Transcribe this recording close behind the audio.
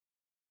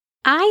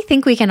I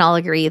think we can all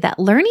agree that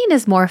learning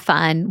is more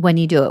fun when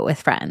you do it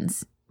with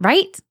friends,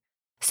 right?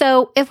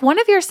 So if one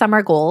of your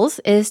summer goals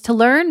is to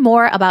learn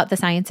more about the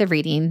science of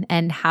reading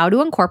and how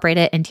to incorporate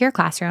it into your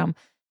classroom,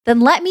 then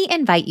let me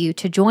invite you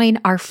to join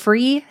our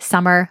free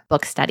summer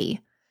book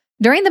study.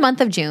 During the month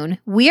of June,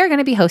 we are going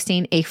to be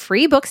hosting a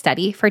free book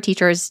study for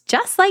teachers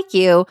just like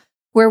you,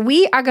 where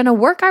we are going to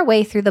work our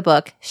way through the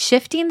book,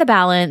 Shifting the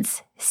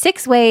Balance,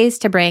 6 Ways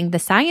to Bring the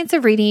Science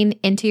of Reading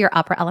into Your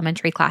Upper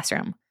Elementary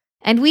Classroom.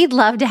 And we'd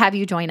love to have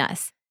you join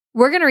us.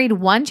 We're going to read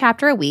 1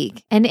 chapter a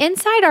week, and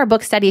inside our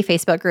book study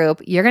Facebook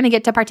group, you're going to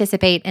get to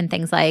participate in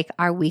things like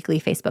our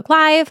weekly Facebook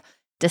Live,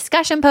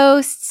 discussion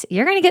posts,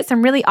 you're going to get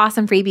some really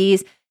awesome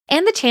freebies,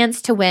 and the chance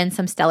to win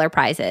some stellar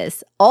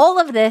prizes. All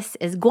of this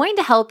is going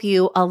to help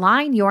you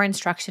align your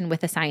instruction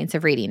with the science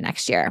of reading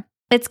next year.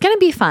 It's going to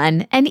be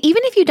fun, and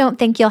even if you don't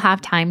think you'll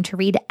have time to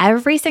read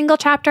every single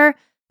chapter,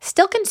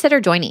 still consider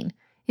joining.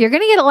 You're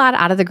going to get a lot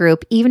out of the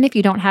group, even if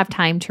you don't have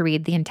time to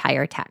read the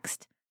entire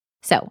text.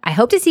 So I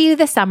hope to see you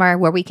this summer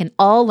where we can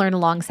all learn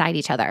alongside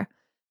each other.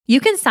 You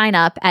can sign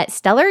up at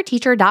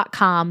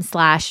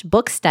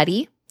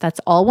stellarteacher.com/bookstudy.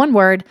 That's all one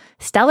word,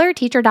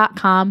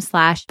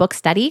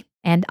 stellarteacher.com/bookstudy,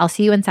 and I'll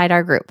see you inside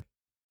our group.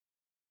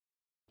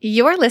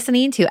 You're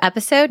listening to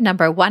episode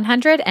number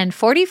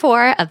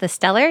 144 of the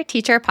Stellar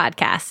Teacher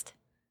Podcast.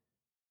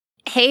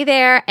 Hey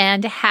there,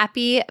 and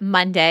happy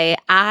Monday.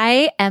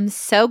 I am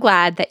so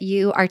glad that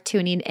you are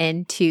tuning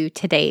in to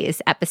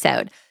today's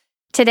episode.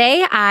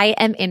 Today, I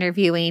am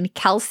interviewing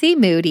Kelsey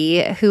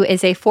Moody, who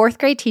is a 4th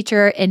grade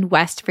teacher in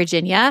West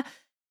Virginia,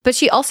 but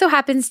she also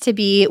happens to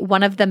be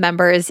one of the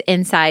members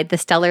inside the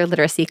Stellar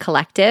Literacy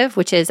Collective,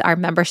 which is our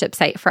membership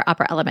site for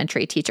upper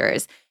elementary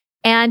teachers.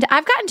 And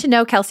I've gotten to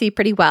know Kelsey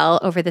pretty well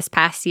over this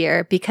past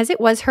year because it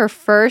was her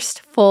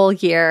first full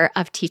year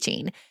of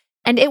teaching.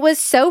 And it was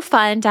so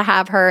fun to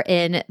have her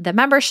in the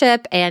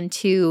membership and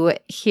to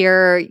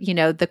hear,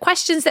 the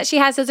questions that she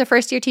has as a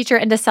first-year teacher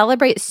and to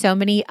celebrate so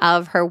many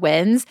of her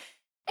wins.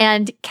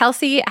 And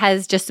Kelsey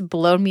has just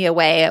blown me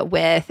away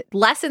with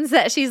lessons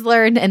that she's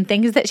learned and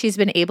things that she's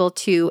been able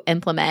to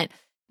implement.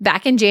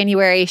 Back in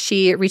January,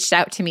 she reached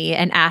out to me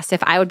and asked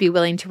if I would be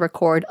willing to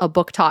record a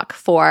book talk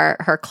for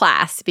her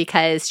class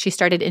because she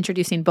started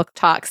introducing book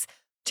talks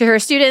to her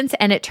students,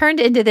 and it turned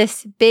into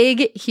this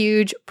big,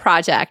 huge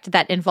project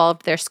that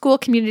involved their school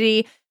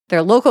community,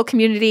 their local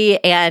community,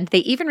 and they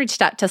even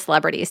reached out to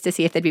celebrities to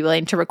see if they'd be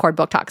willing to record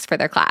book talks for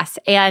their class.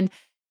 And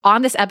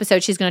on this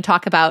episode, she's going to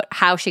talk about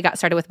how she got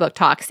started with book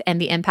talks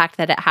and the impact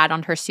that it had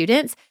on her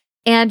students,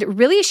 and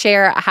really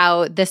share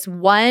how this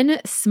one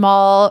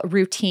small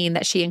routine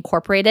that she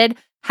incorporated,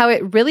 how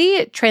it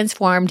really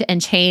transformed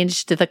and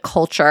changed the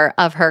culture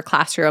of her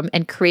classroom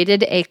and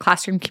created a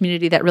classroom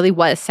community that really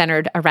was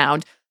centered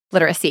around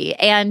literacy.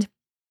 And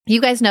you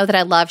guys know that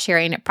I love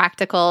sharing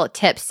practical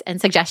tips and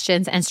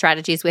suggestions and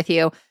strategies with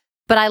you.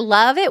 But I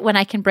love it when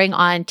I can bring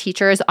on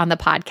teachers on the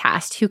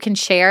podcast who can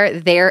share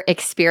their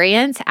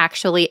experience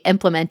actually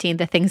implementing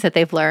the things that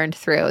they've learned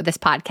through this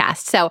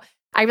podcast. So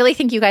I really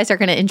think you guys are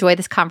going to enjoy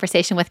this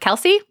conversation with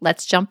Kelsey.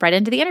 Let's jump right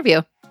into the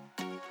interview.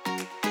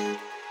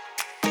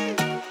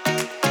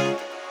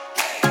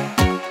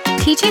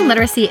 Teaching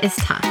literacy is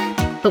tough,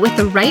 but with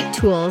the right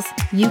tools,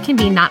 you can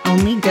be not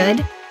only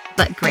good,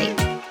 but great.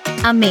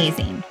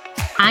 Amazing.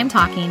 I'm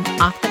talking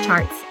off the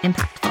charts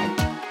impactful.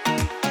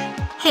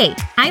 Hey,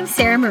 I'm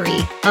Sarah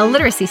Marie, a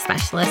literacy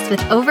specialist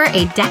with over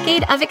a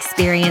decade of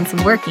experience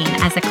working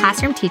as a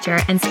classroom teacher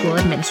and school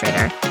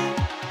administrator.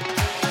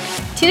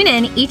 Tune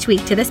in each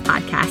week to this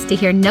podcast to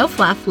hear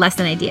no-fluff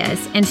lesson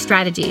ideas and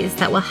strategies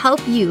that will help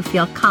you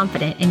feel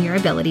confident in your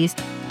abilities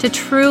to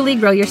truly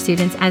grow your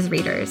students as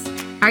readers.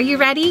 Are you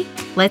ready?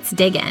 Let's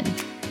dig in.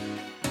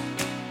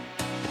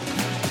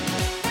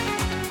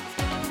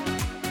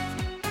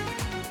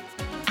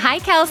 Hi,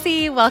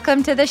 Kelsey.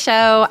 Welcome to the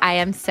show. I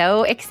am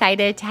so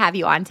excited to have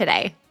you on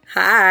today.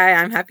 Hi,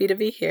 I'm happy to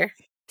be here.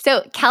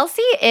 So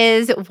Kelsey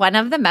is one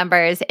of the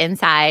members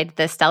inside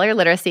the Stellar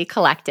Literacy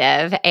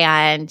Collective,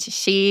 and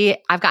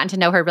I've gotten to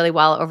know her really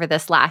well over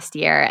this last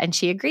year, and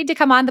she agreed to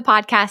come on the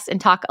podcast and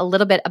talk a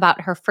little bit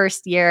about her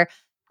first year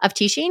of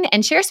teaching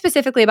and share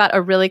specifically about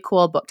a really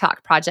cool book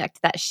talk project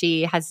that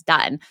she has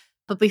done.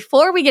 But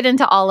before we get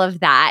into all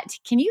of that,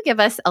 can you give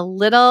us a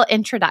little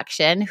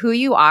introduction, who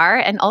you are,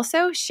 and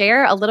also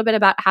share a little bit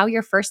about how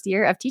your first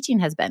year of teaching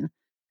has been?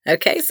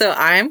 Okay, so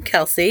I'm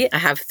Kelsey. I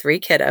have 3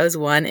 kiddos.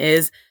 One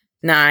is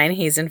 9.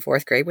 He's in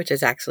 4th grade, which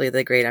is actually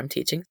the grade I'm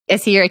teaching.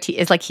 Is he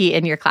he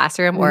in your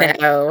classroom? Or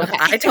No, okay.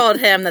 I told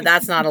him that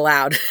that's not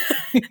allowed.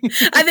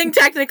 I think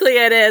technically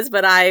it is,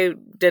 but I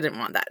didn't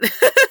want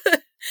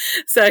that.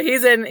 So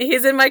he's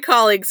in my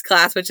colleague's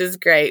class, which is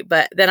great.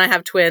 But then I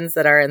have twins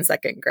that are in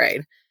 2nd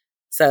grade.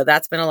 So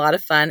that's been a lot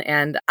of fun.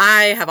 And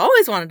I have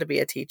always wanted to be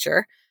a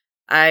teacher.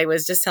 I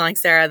was just telling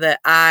Sarah that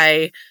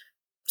I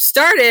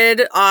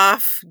started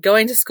off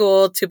going to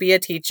school to be a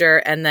teacher,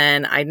 and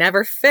then I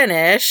never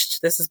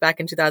finished. This was back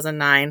in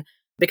 2009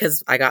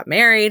 because I got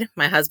married.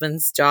 My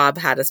husband's job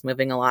had us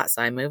moving a lot,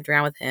 so I moved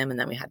around with him, and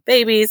then we had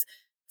babies.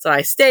 So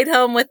I stayed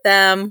home with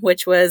them,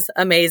 which was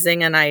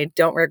amazing. And I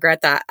don't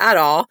regret that at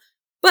all.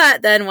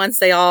 But then once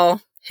they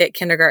all hit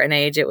kindergarten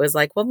age, it was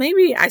like, well,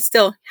 maybe I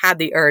still had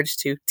the urge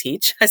to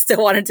teach. I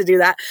still wanted to do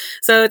that.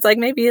 So it's like,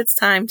 maybe it's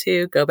time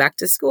to go back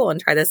to school and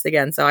try this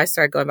again. So I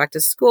started going back to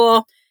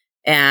school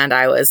and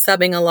I was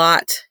subbing a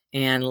lot.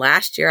 And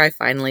last year I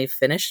finally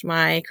finished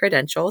my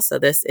credential. So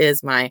this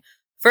is my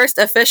first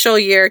official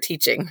year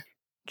teaching.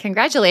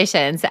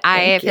 Congratulations.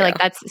 I feel like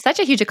that's such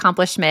a huge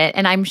accomplishment.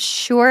 And I'm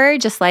sure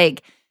just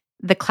like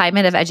the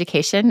climate of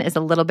education is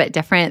a little bit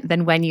different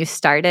than when you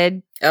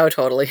started. Oh,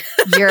 totally.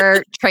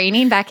 your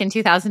training back in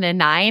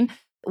 2009.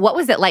 What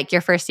was it like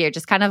your first year?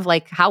 Just kind of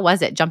like, how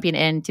was it jumping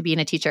into being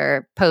a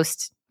teacher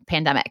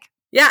post-pandemic?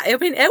 Yeah, I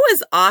mean, it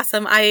was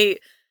awesome. I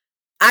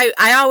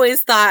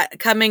always thought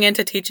coming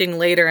into teaching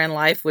later in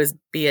life would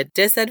be a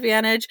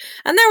disadvantage.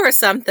 And there were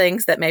some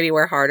things that maybe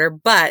were harder,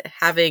 but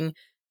having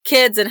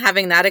kids and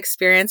having that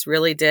experience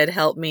really did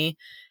help me.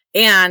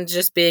 And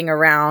just being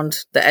around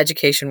the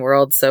education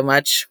world so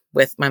much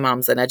with my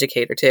mom's an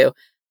educator too,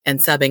 and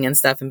subbing and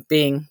stuff and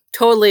being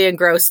totally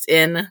engrossed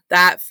in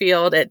that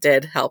field, it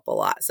did help a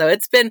lot. So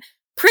it's been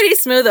pretty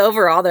smooth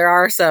overall. There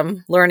are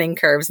some learning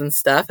curves and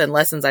stuff and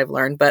lessons I've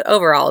learned, but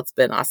overall it's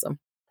been awesome.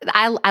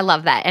 I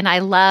love that. And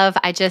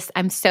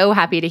I'm so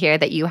happy to hear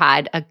that you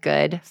had a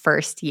good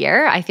first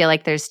year. I feel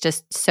like there's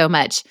just so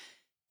much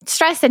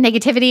stress and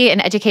negativity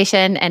in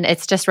education. And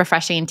it's just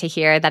refreshing to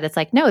hear that it's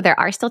like, no, there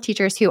are still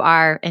teachers who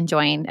are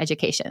enjoying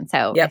education.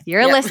 So if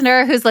you're a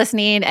listener who's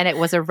listening and it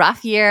was a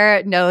rough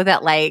year, know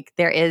that like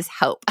there is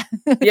hope.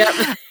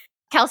 Yep.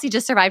 Kelsey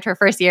just survived her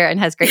first year and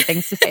has great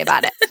things to say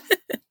about it.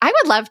 I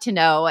would love to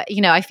know,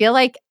 I feel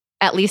like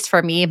at least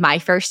for me, my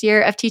first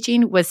year of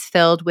teaching was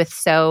filled with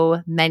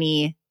so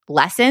many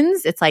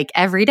lessons. It's like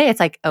every day, it's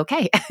like,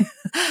 okay,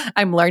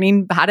 I'm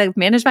learning how to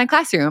manage my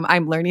classroom.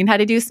 I'm learning how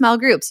to do small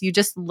groups. You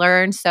just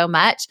learn so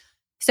much.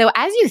 So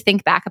as you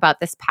think back about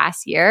this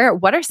past year,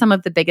 what are some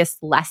of the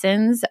biggest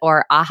lessons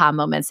or aha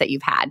moments that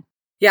you've had?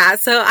 Yeah,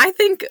 so I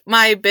think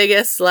my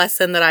biggest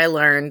lesson that I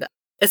learned,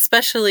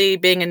 especially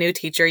being a new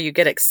teacher, you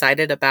get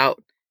excited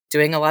about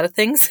doing a lot of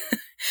things.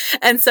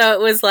 And so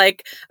it was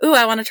like, ooh,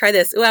 I want to try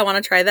this. Ooh, I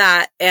want to try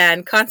that.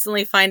 And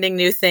constantly finding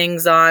new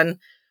things on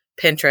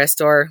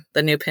Pinterest or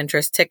the new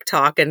Pinterest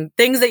TikTok and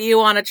things that you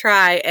want to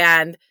try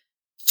and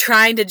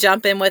trying to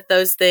jump in with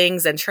those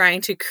things and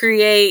trying to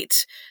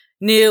create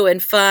new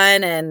and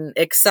fun and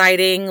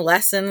exciting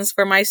lessons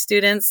for my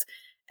students.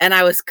 And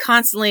I was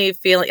constantly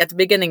feeling at the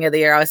beginning of the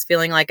year, I was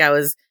feeling like I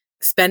was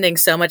spending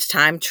so much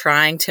time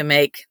trying to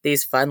make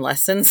these fun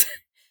lessons.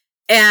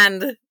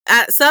 And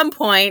at some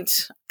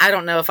point, I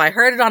don't know if I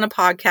heard it on a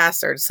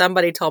podcast or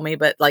somebody told me,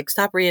 but like,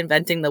 stop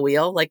reinventing the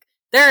wheel. Like,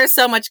 there is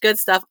so much good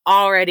stuff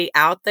already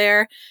out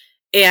there,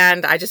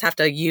 and I just have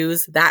to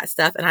use that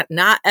stuff. And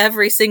not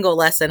every single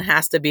lesson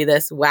has to be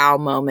this wow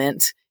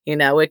moment.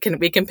 We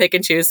can pick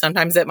and choose.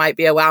 Sometimes it might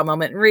be a wow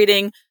moment in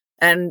reading,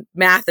 and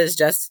math is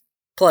just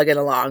plugging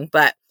along.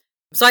 But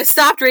so I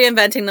stopped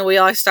reinventing the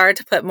wheel. I started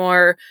to put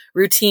more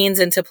routines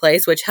into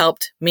place, which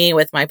helped me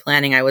with my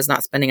planning. I was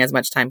not spending as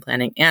much time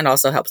planning, and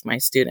also helps my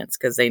students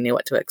because they knew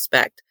what to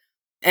expect.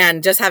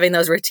 And just having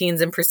those routines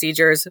and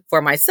procedures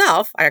for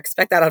myself, I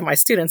expect that of my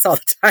students all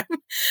the time,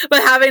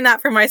 but having that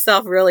for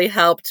myself really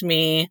helped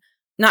me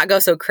not go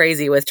so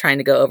crazy with trying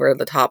to go over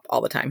the top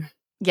all the time.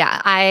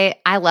 Yeah,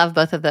 I love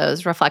both of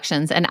those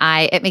reflections. And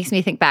it makes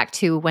me think back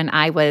to when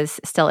I was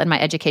still in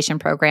my education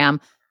program.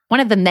 One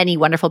of the many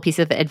wonderful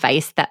pieces of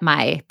advice that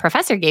my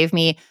professor gave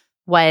me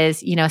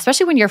was,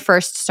 especially when you're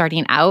first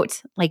starting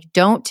out, like,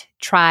 don't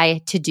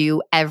try to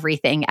do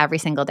everything every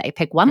single day.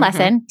 Pick one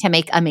lesson to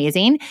make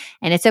amazing.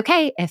 And it's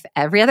okay if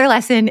every other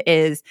lesson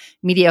is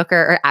mediocre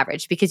or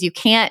average, because you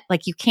can't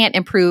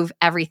improve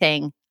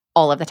everything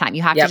all of the time.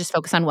 You have to just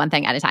focus on one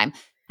thing at a time.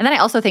 And then I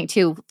also think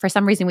too, for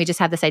some reason, we just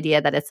have this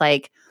idea that it's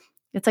like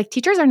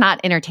teachers are not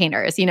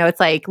entertainers. It's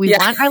like we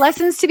want our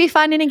lessons to be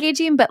fun and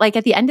engaging, but like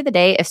at the end of the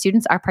day, if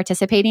students are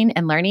participating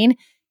and learning,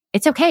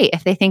 it's okay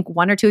if they think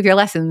one or two of your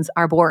lessons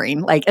are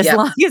boring, like as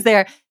long as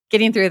they're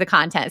getting through the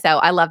content. So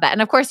I love that.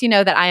 And of course,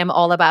 that I am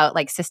all about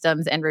like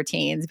systems and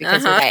routines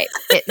because you're right.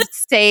 It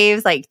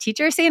saves like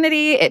teacher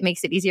sanity. It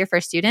makes it easier for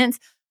students.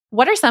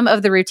 What are some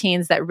of the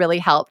routines that really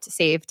helped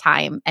save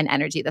time and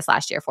energy this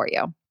last year for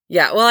you?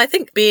 Yeah, well, I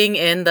think being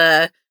in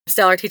the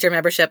Stellar Teacher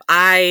membership,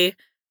 I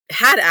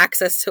had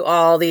access to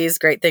all these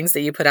great things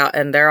that you put out,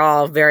 and they're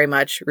all very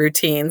much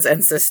routines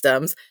and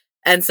systems.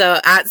 And so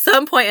at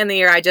some point in the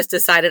year, I just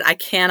decided I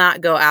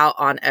cannot go out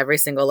on every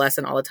single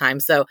lesson all the time.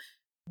 So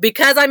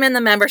because I'm in the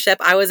membership,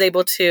 I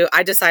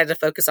decided to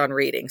focus on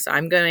reading. So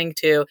I'm going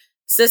to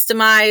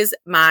systemize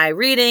my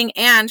reading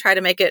and try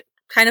to make it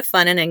kind of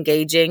fun and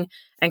engaging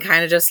and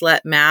kind of just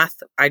let math.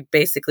 I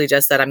basically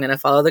just said, I'm going to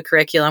follow the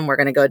curriculum. We're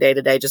going to go day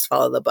to day, just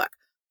follow the book.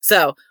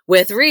 So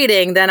with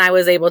reading, then I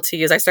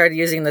started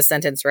using the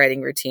sentence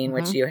writing routine,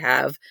 which you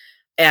have.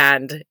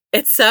 And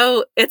it's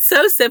so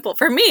simple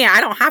for me. I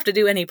don't have to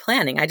do any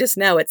planning. I just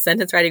know it's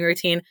sentence writing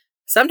routine,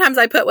 sometimes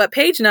I put what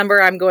page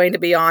number I'm going to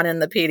be on in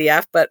the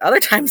PDF, but other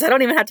times I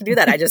don't even have to do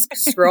that. I just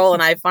scroll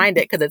and I find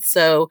it because it's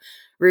so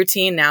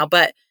routine now.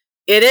 But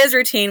it is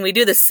routine. We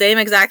do the same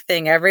exact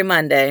thing every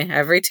Monday,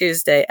 every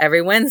Tuesday,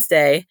 every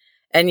Wednesday.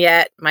 And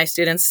yet my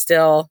students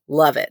still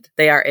love it.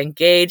 They are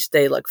engaged.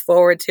 They look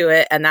forward to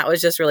it. And that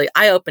was just really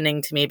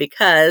eye-opening to me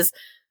because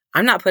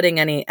I'm not putting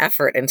any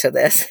effort into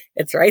this.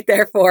 It's right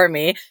there for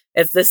me.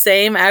 It's the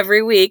same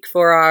every week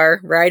for our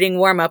writing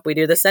warm-up. We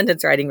do the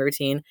sentence writing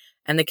routine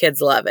and the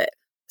kids love it.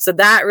 So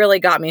that really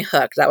got me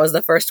hooked. That was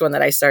the first one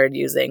that I started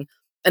using.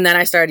 And then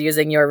I started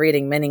using your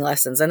reading mini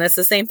lessons. And it's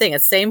the same thing.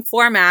 It's the same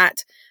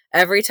format.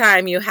 Every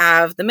time you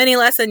have the mini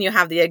lesson, you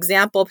have the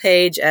example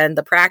page and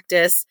the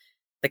practice.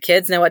 The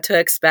kids know what to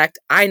expect.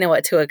 I know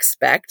what to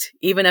expect.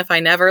 Even if I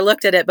never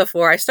looked at it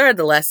before I started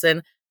the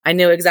lesson, I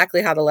knew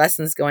exactly how the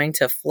lesson's going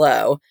to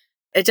flow.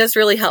 It just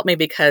really helped me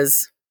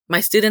because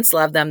my students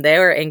love them. They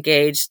were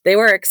engaged. They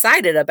were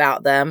excited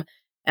about them.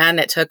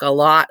 And it took a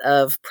lot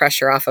of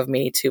pressure off of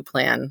me to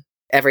plan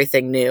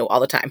everything new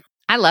all the time.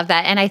 I love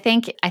that. And I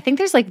think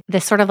there's like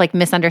this sort of like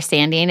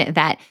misunderstanding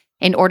that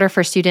in order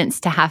for students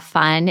to have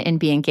fun and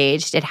be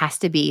engaged, it has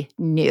to be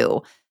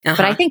new.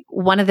 But I think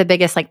one of the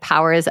biggest like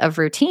powers of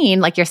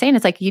routine, like you're saying,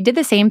 it's like you did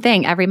the same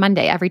thing every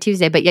Monday, every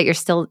Tuesday, but yet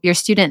your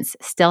students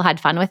still had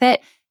fun with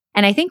it.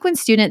 And I think when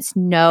students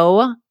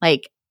know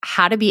like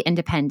how to be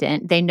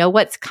independent, they know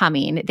what's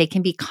coming, they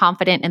can be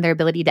confident in their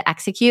ability to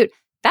execute.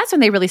 That's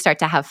when they really start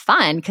to have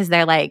fun because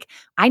they're like,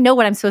 I know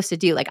what I'm supposed to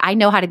do. Like I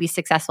know how to be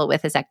successful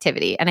with this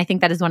activity. And I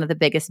think that is one of the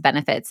biggest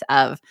benefits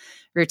of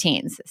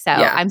routines. So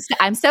yeah.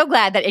 I'm so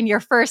glad that in your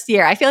first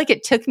year, I feel like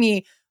it took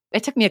me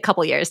a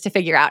couple years to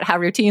figure out how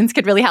routines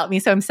could really help me.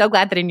 So I'm so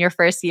glad that in your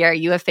first year,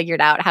 you have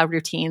figured out how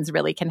routines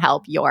really can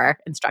help your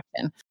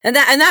instruction. And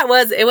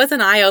it was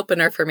an eye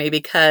opener for me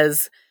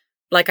because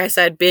like I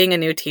said, being a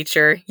new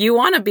teacher, you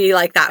want to be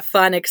like that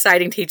fun,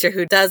 exciting teacher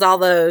who does all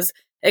those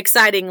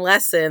exciting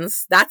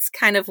lessons. That's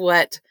kind of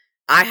what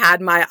I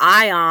had my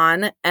eye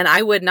on. And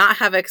I would not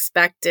have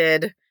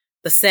expected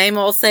the same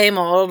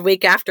old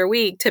week after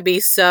week to be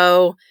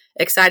so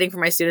exciting for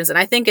my students. And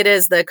I think it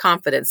is the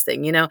confidence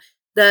thing,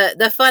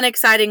 the fun,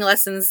 exciting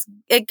lessons,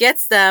 it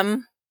gets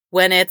them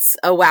when it's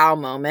a wow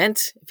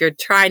moment. If you're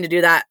trying to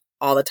do that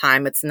all the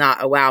time, it's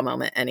not a wow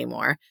moment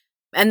anymore.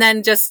 And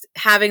then just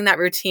having that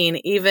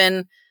routine,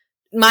 even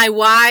my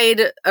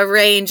wide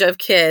range of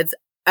kids,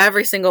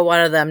 every single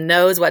one of them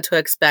knows what to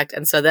expect.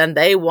 And so then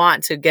they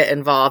want to get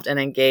involved and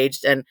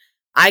engaged. And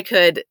I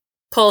could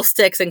pull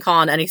sticks and call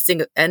on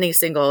any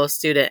single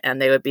student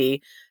and they would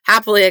be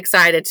happily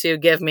excited to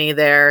give me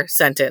their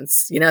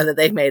sentence, that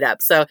they've made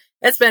up. So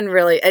it's been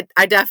really,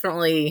 I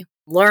definitely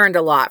learned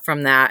a lot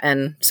from that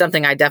and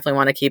something I definitely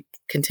want to keep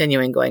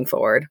continuing going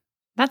forward.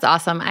 That's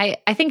awesome. I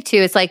think too,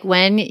 it's like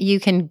when you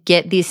can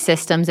get these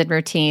systems and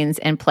routines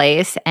in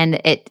place and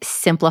it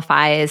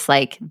simplifies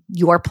like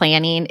your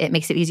planning, it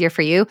makes it easier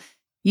for you.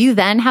 You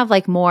then have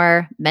like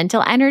more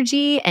mental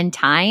energy and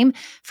time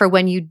for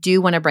when you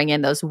do want to bring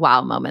in those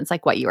wow moments,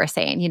 like what you were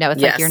saying.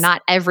 It's like you're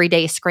not every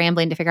day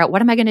scrambling to figure out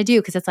what am I going to do?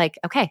 Because it's like,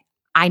 okay,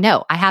 I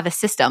know I have a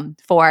system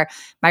for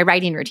my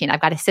writing routine.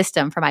 I've got a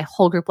system for my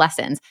whole group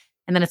lessons.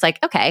 And then it's like,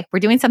 okay, we're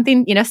doing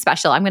something,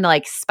 special. I'm going to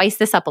like spice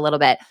this up a little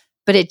bit.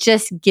 But it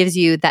just gives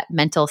you that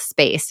mental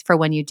space for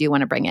when you do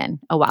want to bring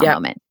in a wow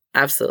moment.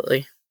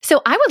 Absolutely.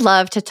 So I would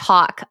love to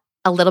talk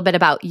a little bit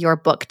about your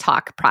book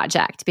talk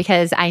project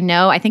because I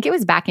think it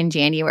was back in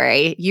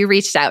January, you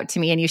reached out to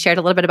me and you shared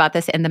a little bit about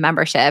this in the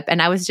membership.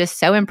 And I was just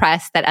so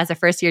impressed that as a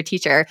first year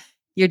teacher,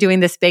 you're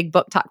doing this big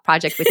book talk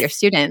project with your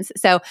students.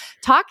 So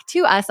talk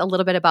to us a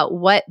little bit about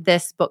what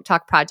this book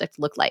talk project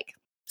looked like.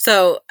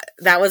 So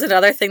that was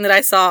another thing that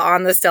I saw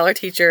on the Stellar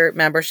Teacher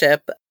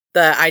membership,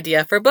 the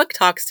idea for book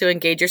talks to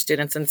engage your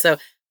students. And so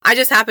I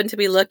just happened to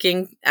be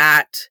looking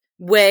at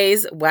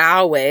ways,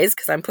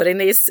 because I'm putting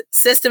these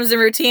systems and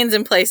routines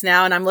in place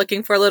now, and I'm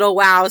looking for little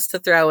wows to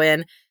throw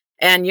in.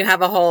 And you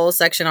have a whole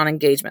section on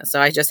engagement.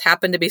 So I just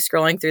happened to be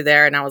scrolling through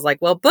there and I was like,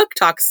 well, book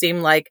talks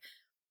seem like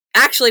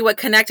actually what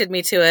connected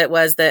me to it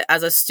was that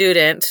as a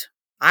student,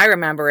 I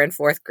remember in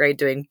 4th grade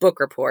doing book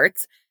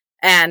reports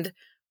and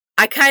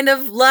I kind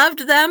of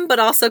loved them, but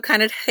also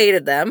kind of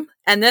hated them.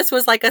 And this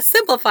was like a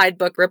simplified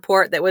book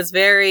report that was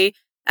very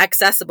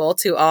accessible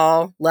to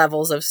all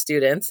levels of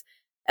students.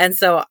 And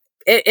so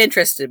it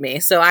interested me.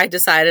 So I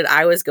decided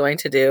I was going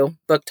to do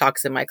book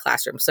talks in my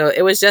classroom. So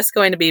it was just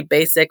going to be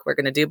basic. We're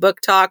going to do book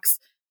talks.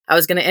 I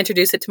was going to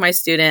introduce it to my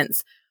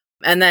students.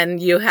 And then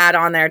you had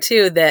on there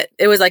too that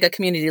it was like a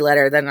community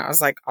letter. Then I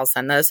was like, I'll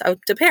send those out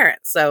to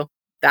parents. So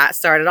that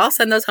started, I'll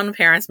send those home to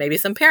parents. Maybe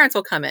some parents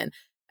will come in.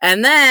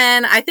 And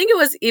then I think it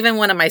was even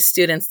one of my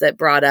students that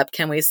brought up,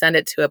 can we send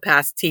it to a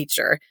past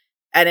teacher?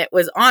 And it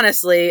was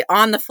honestly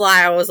on the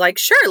fly. I was like,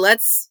 sure,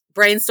 let's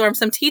brainstorm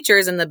some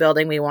teachers in the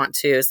building we want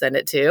to send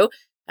it to.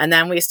 And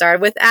then we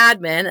started with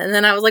admin. And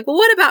then I was like, well,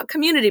 what about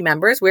community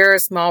members? We're a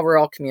small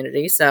rural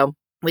community. So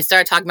we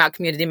started talking about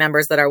community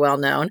members that are well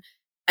known.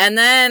 And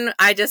then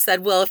I just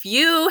said, well, if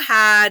you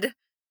had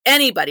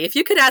anybody, if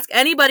you could ask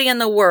anybody in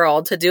the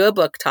world to do a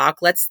book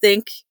talk, let's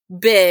think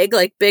big,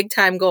 like big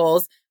time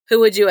goals, who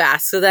would you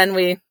ask? So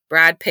then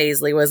Brad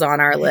Paisley was on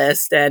our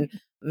list, and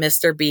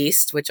Mr.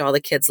 Beast, which all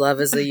the kids love,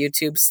 is a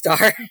YouTube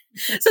star.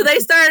 So they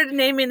started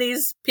naming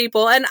these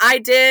people, and I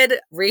did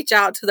reach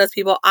out to those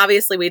people.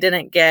 Obviously, we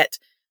didn't get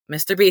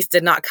Mr. Beast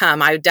did not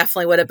come. I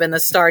definitely would have been the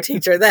star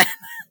teacher then,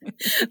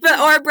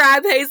 or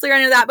Brad Paisley or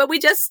any of that. But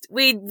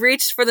we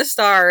reached for the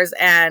stars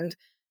and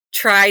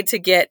tried to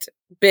get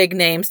big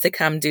names to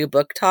come do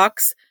book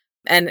talks.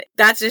 And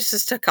that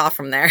just took off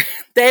from there.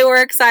 They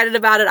were excited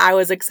about it. I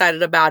was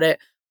excited about it.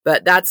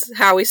 But that's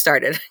how we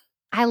started.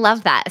 I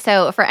love that.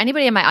 So for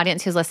anybody in my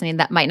audience who's listening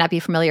that might not be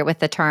familiar with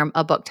the term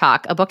a book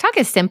talk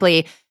is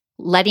simply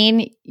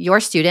letting your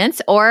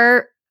students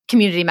or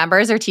community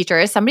members or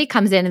teachers, somebody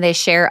comes in and they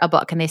share a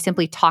book and they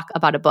simply talk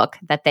about a book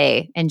that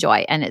they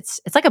enjoy. And it's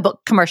like a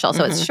book commercial.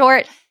 So it's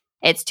short.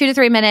 It's 2 to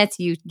 3 minutes.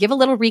 You give a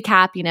little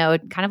recap,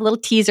 kind of a little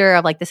teaser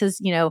of like, this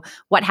is,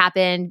 what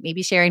happened,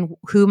 maybe sharing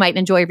who might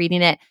enjoy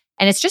reading it.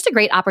 And it's just a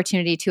great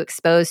opportunity to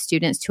expose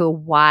students to a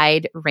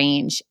wide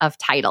range of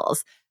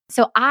titles.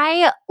 So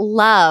I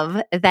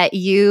love that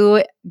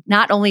you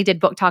not only did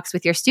book talks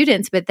with your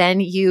students, but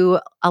then you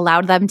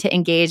allowed them to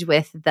engage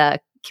with the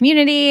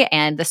community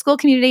and the school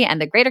community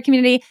and the greater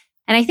community.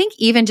 And I think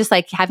even just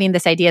like having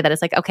this idea that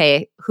it's like,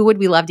 okay, who would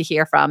we love to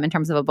hear from in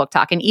terms of a book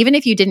talk? And even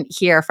if you didn't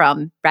hear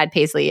from Brad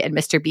Paisley and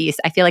Mr. Beast,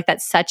 I feel like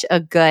that's such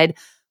a good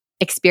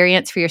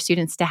experience for your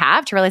students to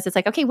have, to realize it's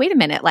like, okay, wait a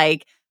minute,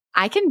 like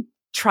I can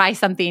try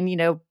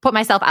something, put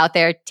myself out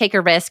there, take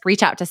a risk,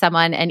 reach out to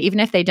someone. And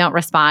even if they don't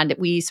respond,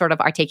 we sort of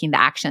are taking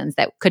the actions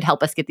that could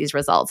help us get these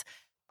results.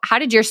 How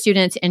did your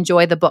students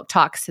enjoy the book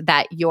talks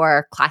that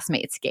your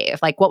classmates gave?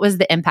 Like, what was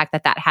the impact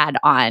that had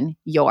on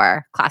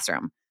your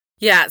classroom?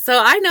 Yeah.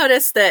 So I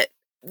noticed that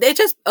they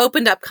just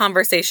opened up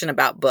conversation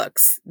about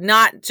books,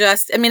 not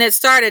just, it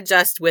started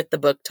just with the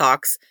book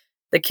talks,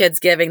 the kids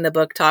giving the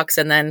book talks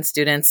and then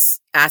students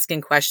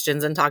asking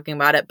questions and talking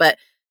about it. But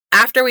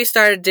after we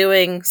started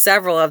doing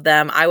several of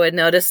them, I would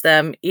notice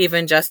them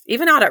even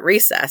out at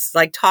recess,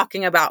 like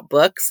talking about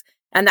books.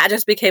 And that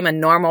just became a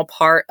normal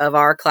part of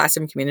our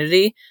classroom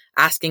community,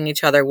 asking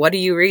each other, what are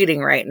you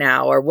reading right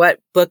now? Or what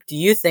book do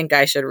you think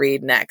I should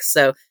read next?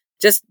 So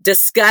just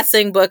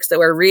discussing books that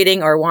we're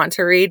reading or want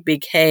to read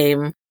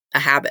became a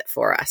habit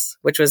for us,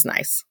 which was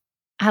nice.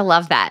 I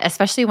love that,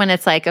 especially when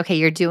it's like, okay,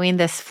 you're doing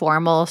this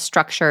formal,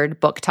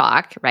 structured book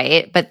talk,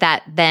 right? But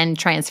that then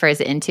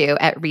transfers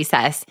into at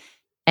recess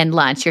and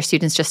lunch, your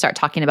students just start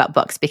talking about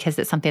books because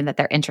it's something that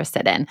they're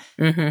interested in.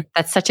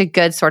 That's such a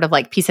good sort of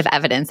like piece of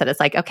evidence that it's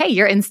like, okay,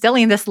 you're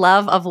instilling this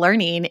love of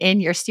learning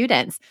in your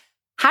students.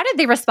 How did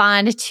they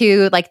respond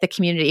to like the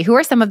community? Who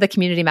are some of the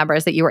community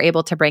members that you were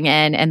able to bring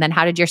in? And then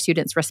how did your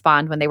students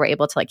respond when they were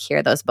able to like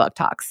hear those book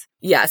talks?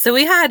 Yeah, so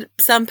we had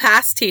some of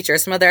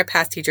their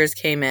past teachers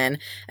came in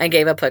and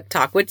gave a book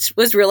talk, which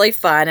was really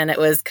fun. And it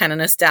was kind of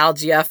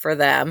nostalgia for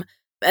them.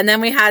 And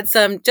then we had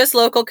some just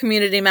local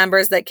community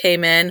members that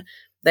came in.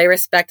 They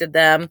respected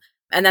them.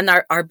 And then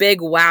our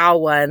big wow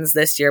ones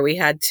this year, we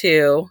had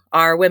 2.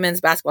 Our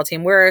women's basketball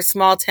team, we're a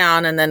small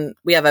town, and then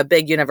we have a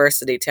big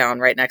university town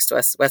right next to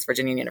us, West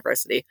Virginia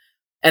University.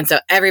 And so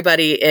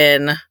everybody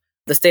in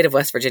the state of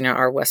West Virginia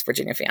are West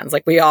Virginia fans.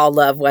 Like we all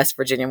love West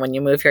Virginia. When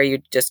you move here, you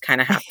just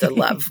kind of have to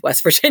love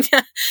West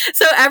Virginia.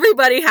 So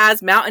everybody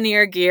has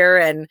Mountaineer gear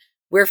and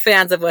we're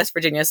fans of West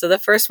Virginia. So the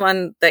first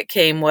one that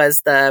came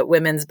was the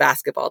women's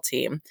basketball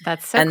team.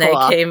 That's so and cool.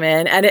 And they came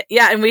in and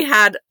and we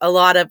had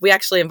we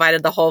actually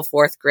invited the whole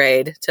 4th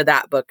grade to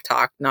that book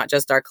talk, not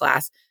just our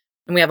class.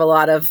 And we have a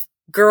lot of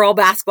girl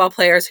basketball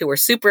players who were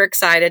super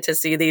excited to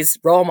see these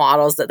role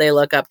models that they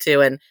look up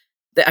to. And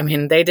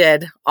they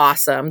did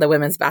awesome. The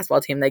women's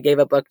basketball team, they gave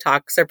a book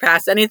talk,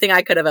 surpassed anything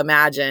I could have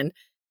imagined.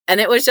 And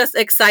it was just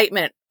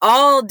excitement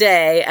all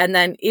day. And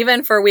then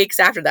even for weeks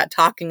after that,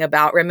 talking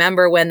about,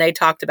 remember when they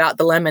talked about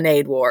the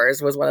Lemonade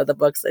Wars was one of the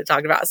books they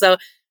talked about. So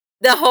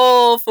the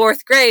whole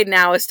 4th grade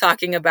now is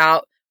talking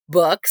about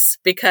books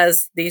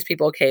because these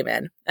people came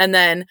in. And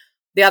then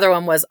the other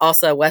one was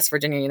also West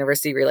Virginia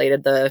University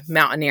related, the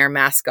Mountaineer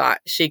mascot.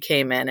 She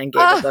came in and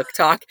gave a book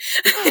talk.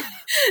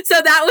 So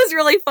that was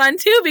really fun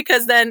too,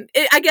 because then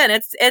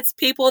it's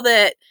people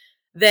that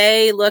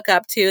they look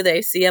up to.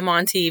 They see them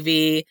on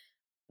TV.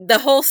 The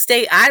whole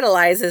state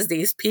idolizes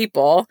these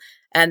people,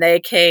 and they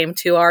came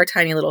to our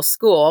tiny little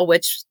school,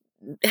 which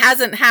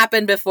hasn't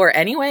happened before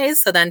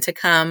anyways. So then to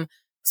come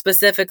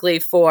specifically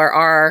for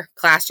our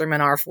classroom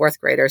and our 4th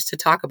graders to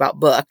talk about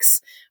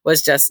books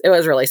it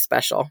was really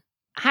special.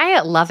 I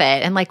love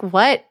it. And like,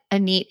 what a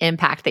neat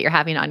impact that you're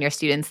having on your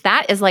students.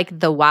 That is like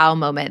the wow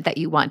moment that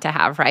you want to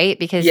have, right?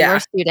 Because your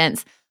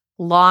students,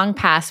 long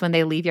past when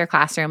they leave your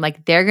classroom,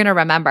 like they're going to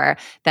remember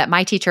that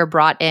my teacher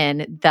brought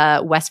in the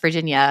West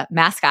Virginia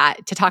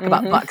mascot to talk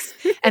about books,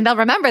 and they'll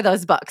remember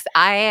those books.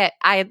 I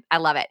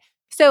love it.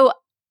 So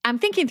I'm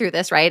thinking through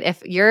this, right?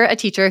 If you're a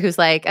teacher who's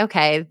like,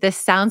 okay, this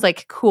sounds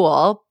like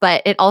cool,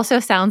 but it also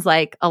sounds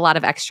like a lot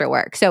of extra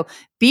work. So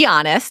be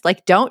honest,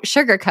 like don't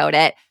sugarcoat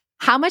it.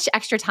 How much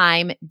extra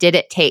time did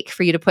it take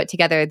for you to put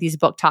together these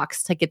book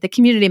talks, to get the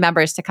community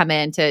members to come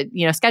in, to,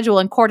 schedule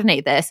and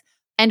coordinate this?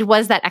 And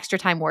was that extra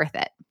time worth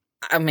it?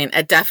 I mean,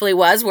 it definitely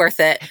was worth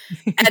it.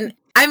 And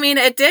I mean,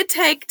 it did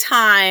take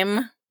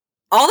time.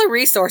 All the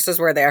resources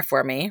were there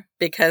for me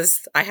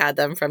because I had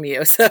them from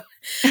you. So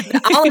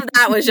all of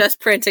that was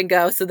just print and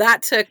go. So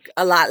that took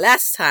a lot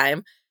less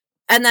time.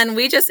 And then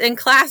we just in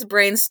class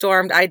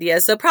brainstormed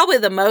ideas. So probably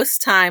the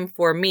most time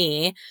for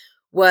me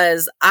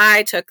was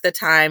I took the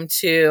time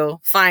to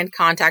find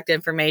contact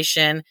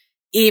information,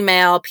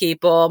 email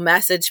people,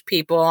 message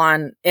people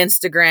on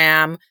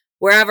Instagram,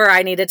 wherever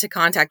I needed to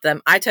contact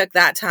them. I took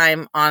that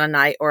time on a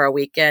night or a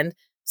weekend.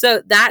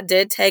 So that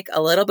did take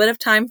a little bit of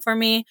time for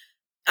me.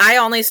 I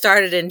only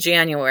started in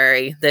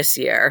January this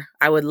year.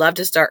 I would love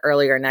to start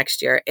earlier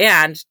next year.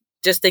 And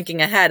just thinking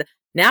ahead,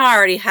 now I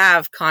already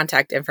have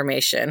contact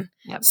information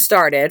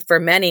started for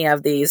many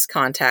of these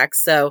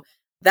contacts. So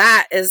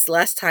that is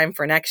less time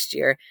for next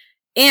year.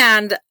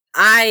 And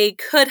I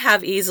could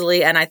have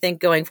easily, and I think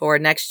going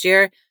forward next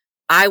year,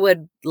 I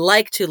would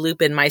like to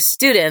loop in my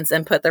students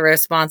and put the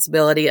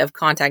responsibility of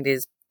contacting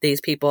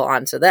these people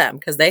onto them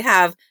because they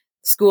have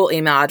school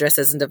email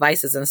addresses and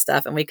devices and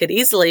stuff. And we could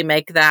easily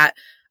make that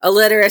a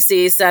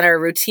literacy center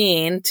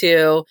routine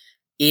to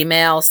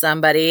email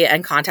somebody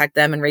and contact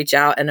them and reach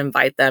out and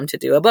invite them to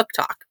do a book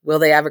talk. Will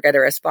they ever get a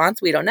response?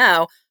 We don't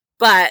know.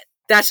 But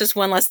that's just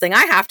one less thing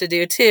I have to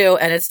do too.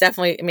 And it's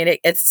definitely,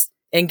 it's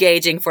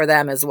engaging for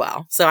them as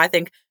well. So I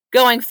think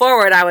going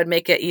forward, I would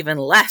make it even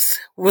less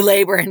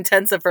labor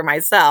intensive for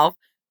myself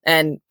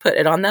and put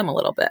it on them a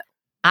little bit.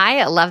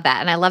 I love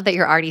that. And I love that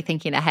you're already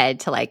thinking ahead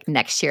to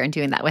next year and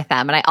doing that with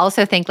them. And I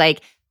also think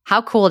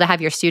how cool to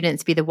have your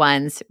students be the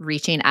ones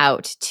reaching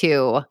out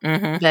to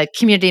the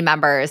community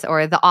members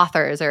or the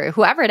authors or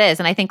whoever it is.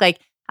 And I think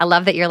I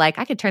love that you're I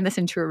could turn this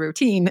into a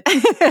routine.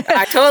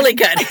 I totally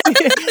could.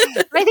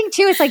 But I think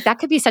too, it's that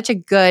could be such a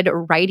good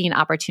writing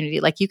opportunity.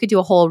 You could do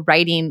a whole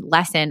writing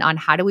lesson on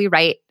how do we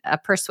write a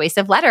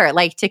persuasive letter,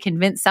 to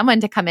convince someone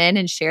to come in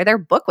and share their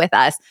book with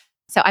us.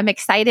 So I'm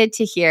excited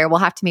to hear. We'll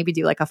have to maybe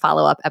do a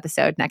follow-up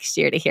episode next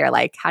year to hear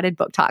how did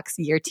book talks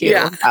year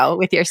 2 go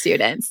with your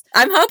students?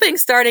 I'm hoping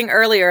starting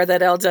earlier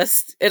that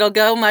it'll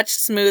go much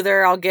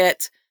smoother. I'll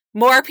get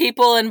more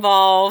people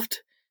involved.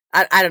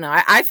 I don't know.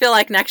 I feel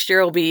like next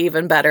year will be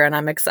even better and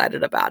I'm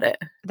excited about it.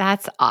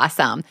 That's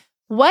awesome.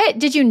 What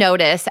did you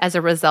notice as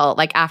a result,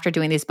 after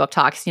doing these book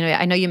talks?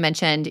 I know you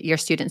mentioned your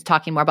students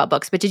talking more about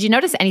books, but did you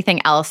notice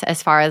anything else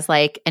as far as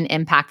an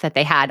impact that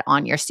they had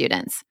on your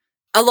students?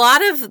 A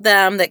lot of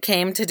them that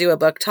came to do a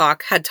book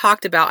talk had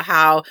talked about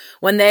how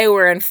when they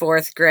were in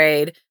 4th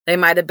grade, they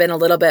might have been a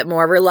little bit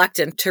more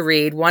reluctant to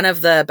read. One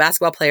of the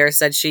basketball players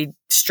said she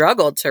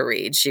struggled to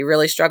read. She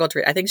really struggled to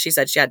read. I think she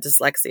said she had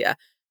dyslexia.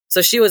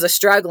 So she was a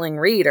struggling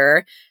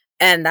reader,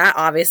 and that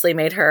obviously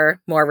made her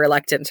more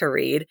reluctant to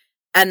read.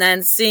 And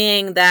then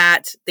seeing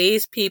that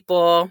these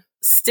people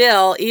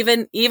still,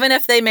 even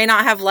if they may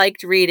not have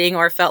liked reading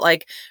or felt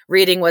like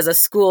reading was a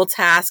school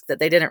task that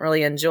they didn't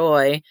really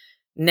enjoy,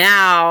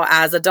 now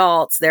as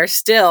adults, they're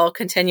still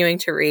continuing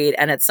to read,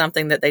 and it's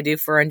something that they do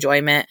for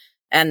enjoyment,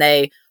 and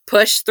they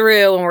push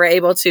through and were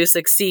able to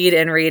succeed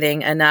in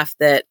reading enough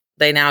that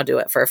they now do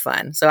it for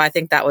fun. So I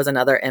think that was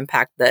another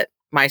impact that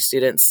my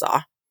students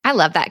saw. I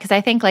love that because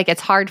I think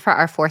it's hard for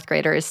our 4th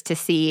graders to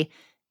see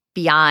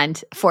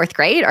beyond 4th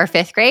grade or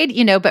 5th grade,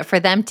 but for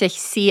them to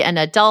see an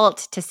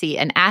adult, to see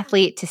an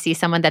athlete, to see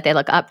someone that they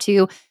look up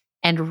to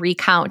and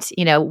recount,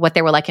 what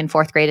they were like in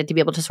 4th grade and to be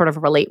able to sort of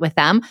relate with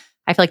them.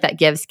 I feel like that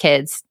gives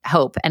kids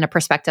hope and a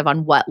perspective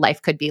on what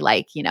life could be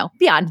like,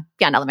 beyond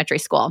elementary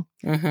school.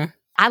 Mm-hmm.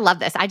 I love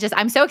this.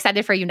 I'm so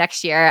excited for you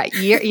next year.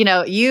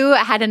 You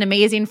had an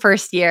amazing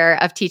first year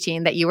of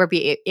teaching that you were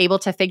able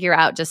to figure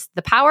out just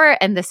the power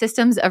and the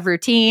systems of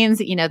routines,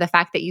 the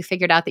fact that you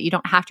figured out that you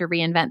don't have to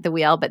reinvent the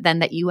wheel, but then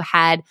that you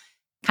had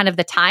kind of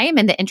the time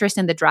and the interest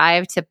and the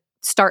drive to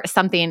start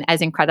something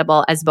as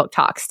incredible as book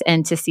talks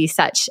and to see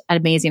such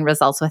amazing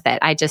results with it.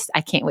 I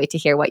can't wait to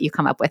hear what you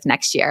come up with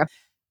next year.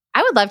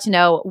 I would love to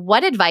know,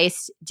 what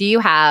advice do you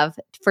have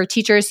for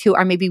teachers who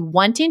are maybe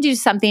wanting to do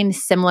something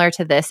similar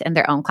to this in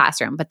their own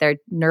classroom, but they're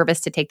nervous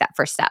to take that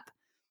first step?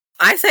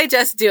 I say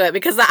just do it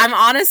because I'm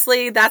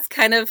honestly,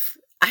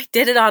 I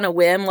did it on a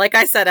whim. Like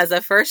I said, as a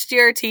first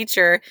year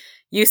teacher,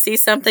 you see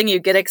something, you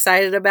get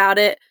excited about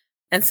it.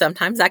 And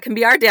sometimes that can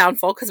be our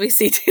downfall because we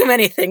see too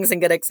many things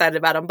and get excited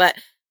about them. But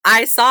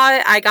I saw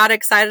it, I got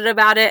excited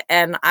about it,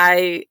 and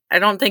I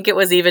don't think it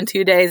was even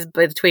 2 days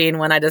between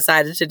when I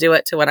decided to do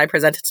it to when I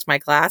presented it to my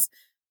class.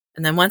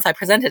 And then once I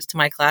present it to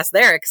my class,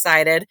 they're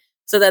excited.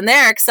 So then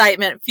their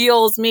excitement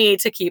fuels me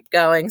to keep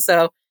going.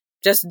 So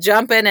just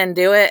jump in and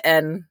do it,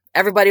 and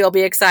everybody will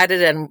be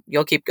excited and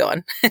you'll keep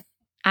going.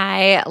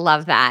 I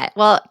love that.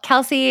 Well,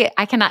 Kelsey,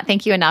 I cannot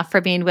thank you enough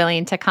for being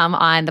willing to come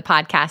on the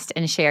podcast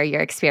and share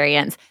your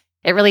experience.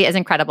 It really is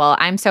incredible.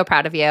 I'm so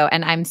proud of you,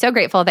 and I'm so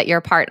grateful that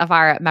you're part of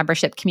our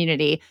membership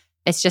community.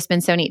 It's just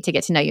been so neat to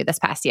get to know you this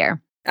past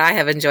year. I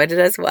have enjoyed it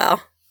as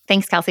well.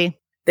 Thanks, Kelsey.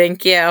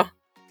 Thank you.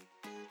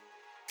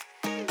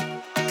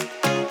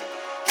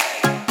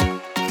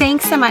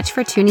 Thanks so much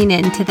for tuning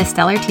in to the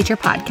Stellar Teacher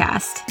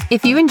Podcast.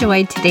 If you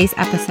enjoyed today's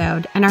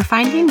episode and are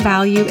finding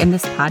value in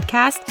this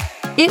podcast,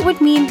 it would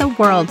mean the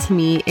world to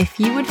me if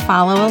you would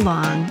follow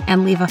along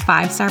and leave a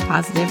 5-star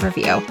positive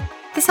review.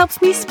 This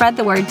helps me spread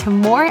the word to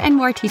more and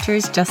more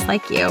teachers just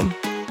like you.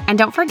 And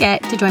don't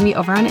forget to join me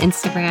over on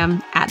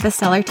Instagram at the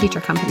Stellar Teacher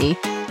Company.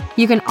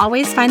 You can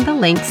always find the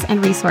links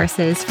and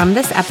resources from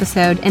this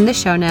episode in the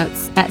show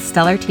notes at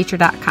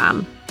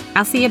stellarteacher.com.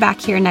 I'll see you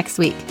back here next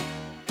week.